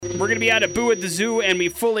We're going to be out at Boo at the Zoo, and we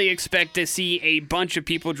fully expect to see a bunch of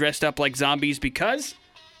people dressed up like zombies because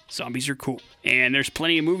zombies are cool. And there's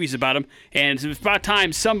plenty of movies about them. And it's about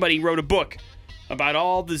time somebody wrote a book about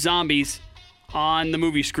all the zombies on the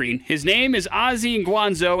movie screen. His name is Ozzy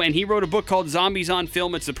Ngwanzo, and he wrote a book called Zombies on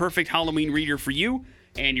Film. It's the perfect Halloween reader for you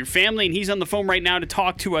and your family. And he's on the phone right now to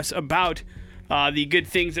talk to us about the good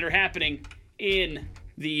things that are happening in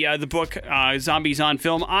the book Zombies on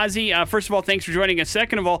Film. Ozzy, first of all, thanks for joining us.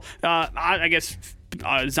 Second of all, I guess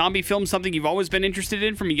zombie film something you've always been interested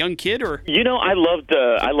in from a young kid, or? You know, I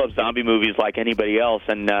love zombie movies like anybody else,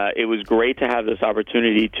 and it was great to have this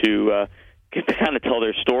opportunity to get to kind of tell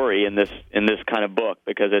their story in this kind of book,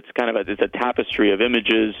 because it's kind of it's a tapestry of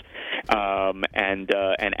images and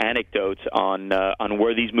anecdotes on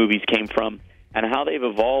where these movies came from and how they've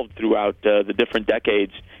evolved throughout the different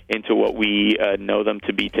decades into what we know them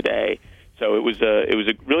to be today. So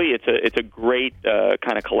it's a great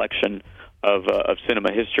kind of collection of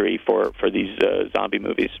cinema history for these zombie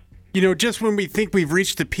movies. You know, just when we think we've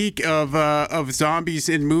reached the peak of zombies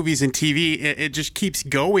in movies and TV, it just keeps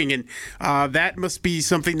going, and that must be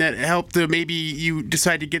something that helped maybe you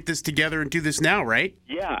decide to get this together and do this now, right?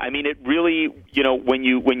 Yeah, I mean, it really, you know, when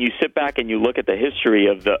you sit back and you look at the history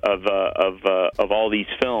of all these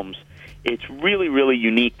films, it's really, really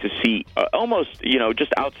unique to see almost, you know,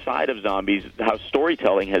 just outside of zombies, how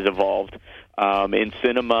storytelling has evolved in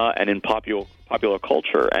cinema and in popular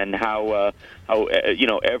culture, and how you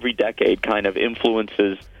know, every decade kind of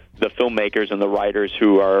influences the filmmakers and the writers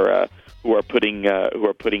who are putting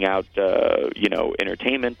out you know,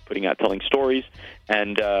 entertainment, putting out telling stories,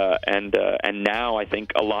 and now I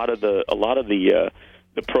think a lot of the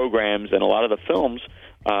programs and a lot of the films,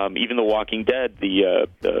 even The Walking Dead,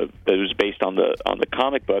 that was based on the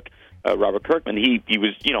comic book. Robert Kirkman, he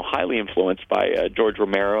was, you know, highly influenced by George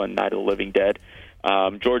Romero and Night of the Living Dead.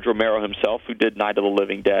 George Romero himself, who did Night of the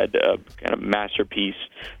Living Dead, kind of masterpiece,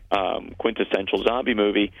 quintessential zombie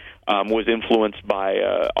movie, was influenced by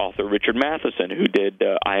author Richard Matheson, who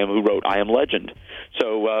wrote I Am Legend.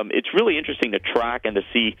 So it's really interesting to track and to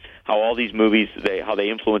see how all these movies how they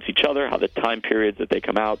influence each other, how the time periods that they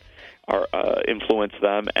come out are influence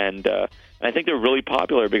them, and I think they're really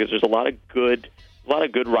popular because there's a lot of good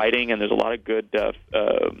writing, and there's a lot of good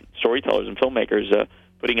storytellers and filmmakers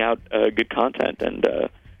putting out good content, and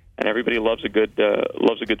everybody loves a good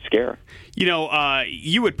scare. You know,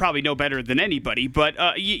 you would probably know better than anybody, but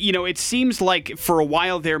you know, it seems like for a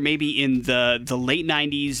while there, maybe in the late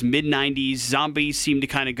 90s, mid 90s, zombies seemed to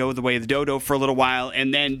kind of go the way of the dodo for a little while,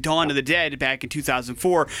 and then Dawn of the Dead back in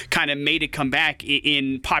 2004 kind of made it come back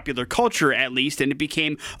in popular culture, at least, and it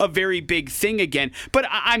became a very big thing again. But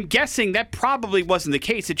I'm guessing that probably wasn't the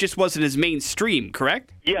case. It just wasn't as mainstream,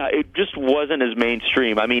 correct? Yeah, it just wasn't as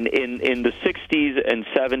mainstream. I mean, in the 60s and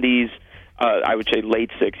 70s, I would say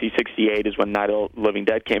late 60s, 68 is when Night of the Living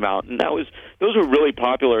Dead came out, and those were really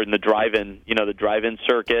popular in the drive-in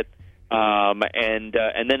circuit. And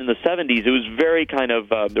then in the 70s, it was very kind of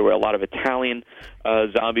there were a lot of Italian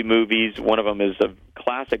zombie movies. One of them is a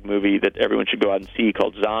classic movie that everyone should go out and see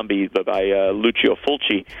called Zombie by Lucio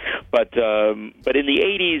Fulci. But in the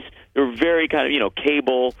 80s, there were very kind of, you know,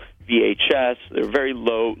 cable, VHS. They were very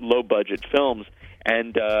low budget films,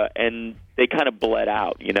 and they kind of bled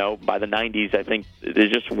out. You know, by the 90s, I think there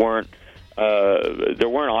just weren't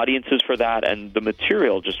audiences for that, and the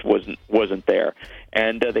material just wasn't there.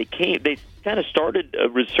 And they kind of started a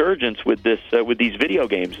resurgence with these video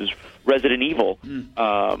games, this Resident Evil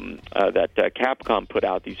that Capcom put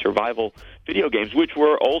out, these survival video games, which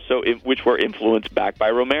were influenced back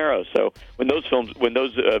by Romero. So when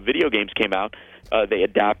those video games came out, they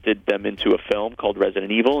adapted them into a film called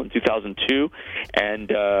Resident Evil in 2002, and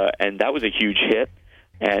that was a huge hit.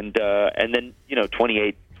 And then, you know,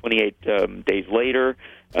 28 days later,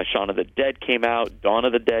 Shaun of the Dead came out, Dawn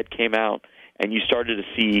of the Dead came out, and you started to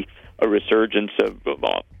see a resurgence of,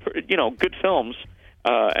 you know, good films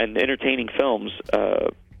and entertaining films.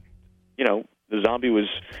 You know, the zombie was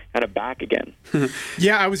kind of back again.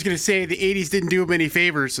 Yeah, I was going to say the 80s didn't do him any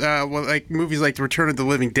favors. Like movies like The Return of the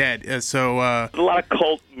Living Dead. There's a lot of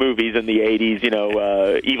cult movies in the 80s. You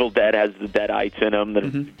know, Evil Dead has the Deadites in them that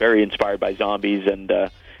are very inspired by zombies, and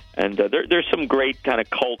there's some great kind of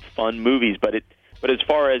cult fun movies. But as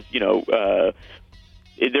far as, you know,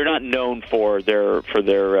 they're not known for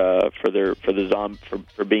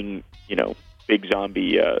being, you know, big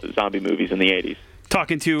zombie movies in the 80s.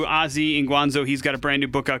 Talking to Ozzy Ngwanzo. He's got a brand new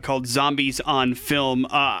book out called Zombies on Film.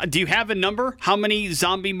 Do you have a number? How many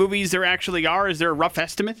zombie movies there actually are? Is there a rough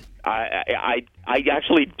estimate? I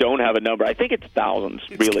actually don't have a number. I think it's thousands,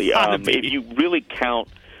 really. If you really count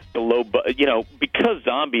because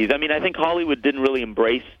zombies. I mean, I think Hollywood didn't really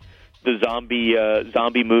embrace the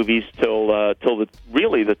zombie movies till the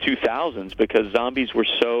 2000s, because zombies were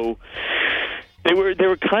so. They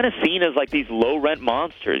were kind of seen as like these low rent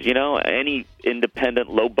monsters, Any independent,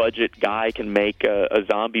 low budget guy can make a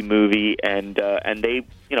zombie movie, and they,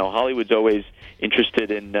 Hollywood's always interested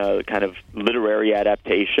in kind of literary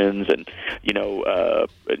adaptations and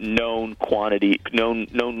known properties.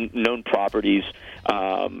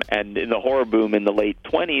 And in the horror boom in the late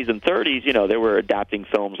 20s and 30s, they were adapting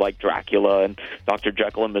films like Dracula and Dr.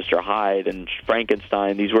 Jekyll and Mr. Hyde and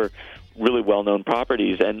Frankenstein. These were really well-known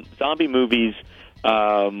properties, and zombie movies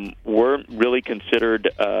weren't really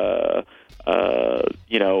considered, that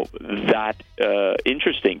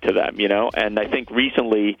interesting to them, And I think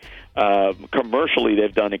recently, commercially,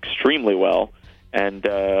 they've done extremely well, and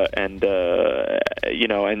now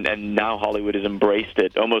Hollywood has embraced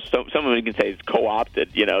it. Almost, some of you can say it's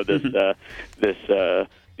co-opted.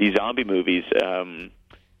 These zombie movies,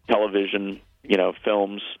 television.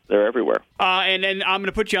 Films, they're everywhere. And then I'm going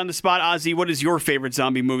to put you on the spot, Ozzy. What is your favorite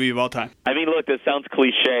zombie movie of all time? I mean, look, this sounds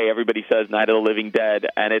cliche. Everybody says Night of the Living Dead,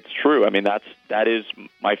 and it's true. I mean, that is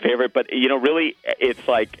my favorite. But, really, it's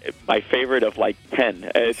like my favorite of like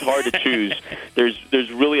 10. It's hard to choose.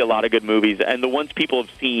 There's really a lot of good movies. And the ones people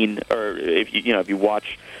have seen, or if you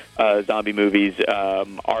watch zombie movies,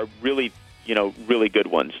 are really really good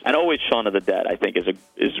ones. And always Shaun of the Dead, I think, is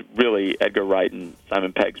really Edgar Wright and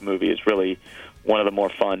Simon Pegg's movie. Is really one of the more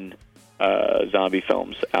fun zombie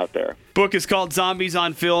films out there. Book is called Zombies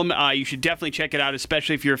on Film. You should definitely check it out,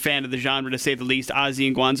 especially if you're a fan of the genre, to say the least. Ozzy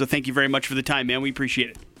and Guanzo, thank you very much for the time, man. We appreciate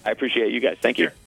it. I appreciate you guys. Thank you.